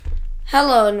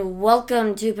Hello and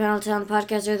welcome to Penalty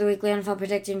Podcast, or the weekly NFL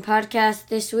predicting podcast.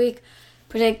 This week,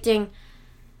 predicting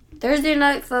Thursday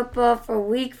night football for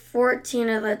week 14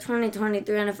 of the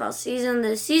 2023 NFL season.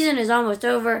 The season is almost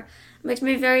over. It makes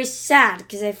me very sad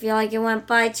because I feel like it went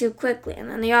by too quickly. And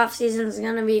then the off season is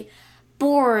going to be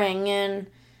boring and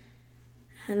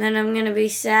then I'm going to be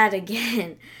sad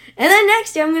again. And then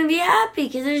next year I'm going to be happy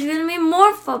because there's going to be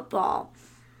more football.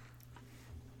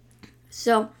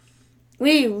 So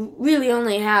we really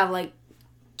only have like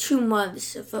 2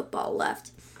 months of football left.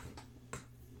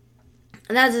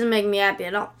 And that doesn't make me happy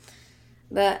at all.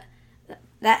 But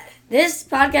this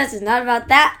podcast is not about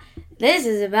that. This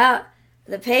is about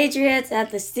the Patriots at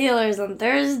the Steelers on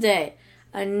Thursday.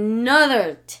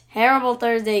 Another terrible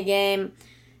Thursday game.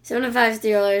 7-5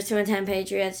 Steelers, 2-10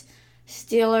 Patriots.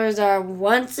 Steelers are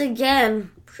once again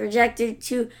projected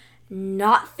to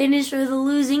not finish with a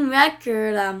losing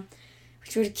record,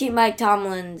 which would keep Mike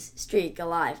Tomlin's streak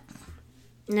alive.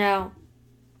 Now,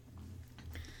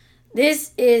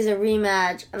 this is a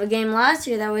rematch of a game last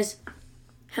year that was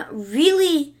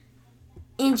really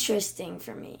interesting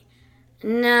for me.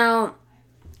 Now,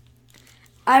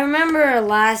 I remember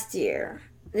last year,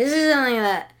 this is something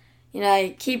that,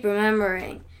 I keep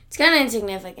remembering. It's kind of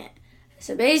insignificant.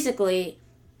 So basically,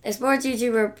 a sports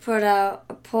YouTuber put out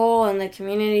a poll in the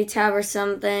community tab or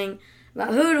something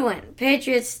about who to win,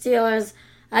 Patriots, Steelers.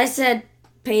 I said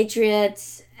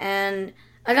Patriots, and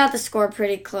I got the score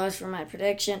pretty close for my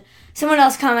prediction. Someone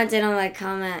else commented on my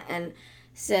comment and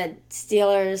said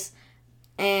Steelers,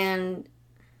 and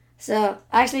so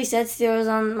I actually said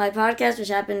Steelers on my podcast, which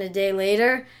happened a day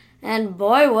later, and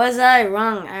boy, was I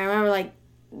wrong. I remember,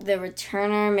 the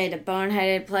returner made a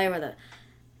boneheaded play where the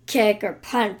kick or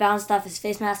punt bounced off his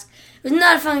face mask. It was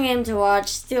not a fun game to watch.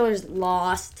 Steelers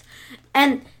lost,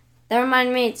 and that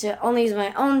reminded me to only use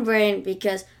my own brain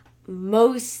because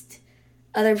most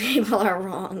other people are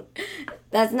wrong.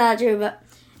 That's not true, but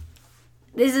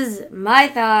this is my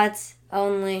thoughts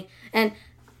only. And,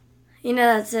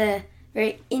 that's a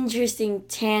very interesting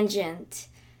tangent.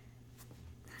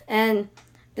 And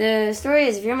the story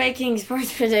is, if you're making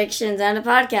sports predictions on a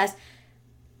podcast,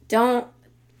 don't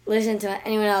listen to what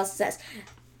anyone else says.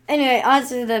 Anyway, on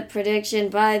to the prediction.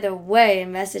 By the way, a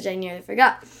message I nearly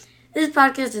forgot. This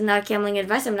podcast is not gambling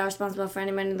advice. I'm not responsible for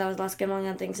any money that was lost gambling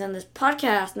on things on this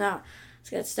podcast. Now, let's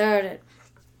get started.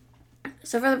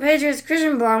 So for the Patriots,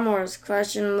 Christian Barmore is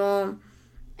questionable,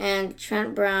 and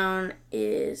Trent Brown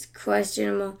is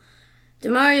questionable.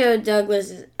 Demario Douglas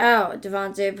is out.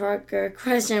 Devontae Parker,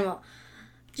 questionable.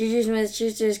 Juju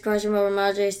Smith-Schuster is questionable.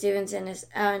 Ramondre Stevenson is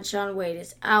out, and Shaun Wade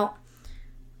is out.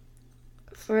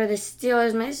 For the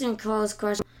Steelers, Mason Cole is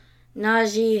questionable.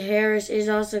 Najee Harris is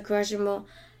also questionable.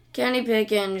 Kenny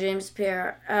Pickett and James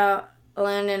Pierre out.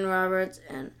 Landon Roberts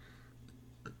and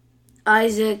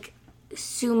Isaac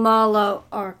Sumalo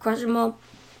are questionable.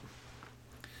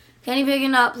 Kenny Pickett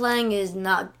not playing is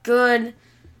not good.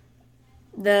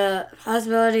 The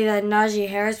possibility that Najee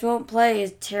Harris won't play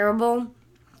is terrible.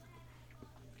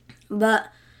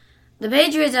 But the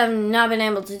Patriots have not been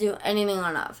able to do anything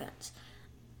on offense.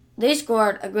 They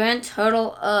scored a grand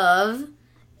total of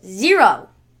 0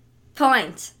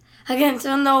 points against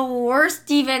one of the worst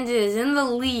defenses in the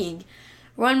league,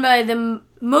 run by the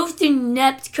most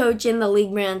inept coach in the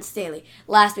league, Brandon Staley,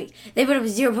 last week. They put up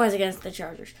 0 points against the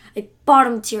Chargers, a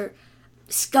bottom-tier,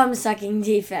 scum-sucking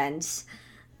defense.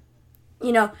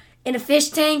 In a fish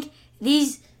tank,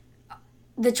 the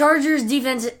Chargers'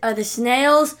 defense are the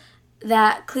snails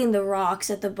that clean the rocks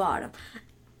at the bottom.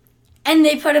 And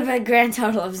they put up a grand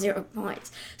total of 0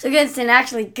 points. So against an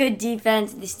actually good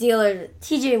defense, the Steelers,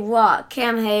 T.J. Watt,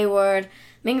 Cam Hayward,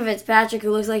 Minka Fitzpatrick,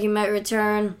 who looks like he might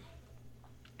return,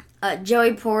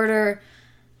 Joey Porter,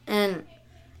 and,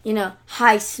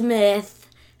 Highsmith,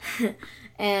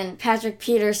 and Patrick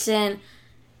Peterson.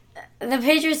 The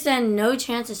Patriots had no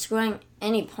chance of scoring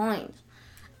any points.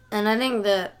 And I think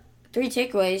the 3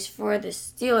 takeaways for the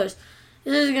Steelers,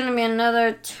 this is going to be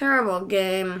another terrible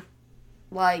game,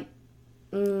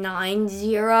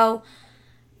 9-0.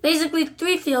 Basically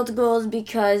 3 field goals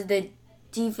because the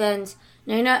defense,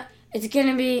 it's going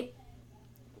to be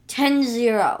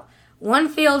 10-0. 1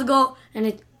 field goal,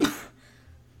 and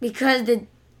because the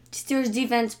Steelers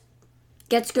defense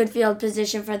gets good field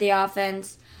position for the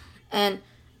offense, and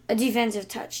a defensive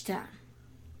touchdown.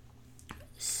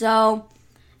 So,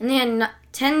 in the end,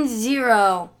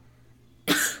 10-0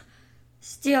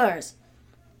 Steelers.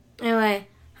 Anyway,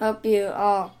 hope you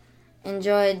all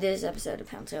enjoyed this episode of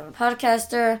Penalty on the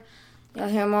Podcaster. You'll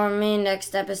hear more of me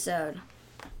next episode.